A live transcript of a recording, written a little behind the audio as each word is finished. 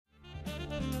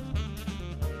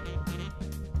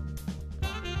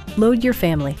Load your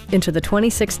family into the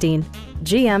 2016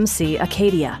 GMC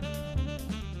Acadia.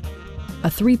 A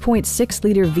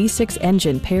 3.6-liter V6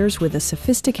 engine pairs with a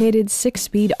sophisticated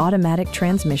 6-speed automatic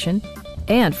transmission,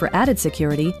 and for added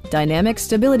security, dynamic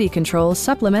stability control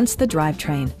supplements the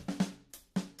drivetrain.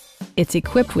 It's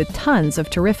equipped with tons of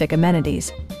terrific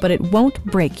amenities, but it won't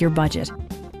break your budget.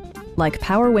 Like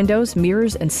power windows,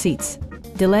 mirrors, and seats,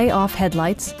 delay-off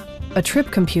headlights, a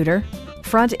trip computer,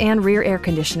 front and rear air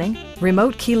conditioning,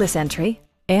 remote keyless entry,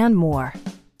 and more.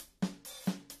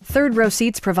 Third-row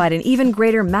seats provide an even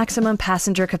greater maximum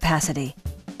passenger capacity.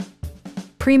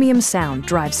 Premium sound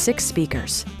drives 6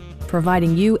 speakers,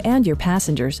 providing you and your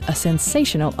passengers a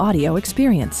sensational audio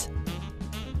experience.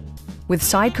 With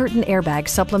side curtain airbags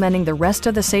supplementing the rest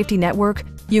of the safety network,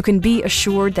 you can be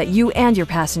assured that you and your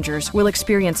passengers will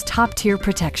experience top-tier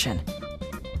protection.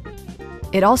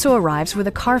 It also arrives with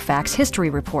a Carfax history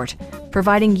report,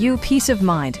 providing you peace of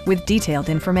mind with detailed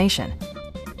information.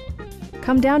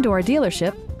 Come down to our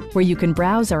dealership, where you can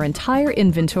browse our entire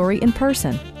inventory in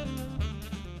person.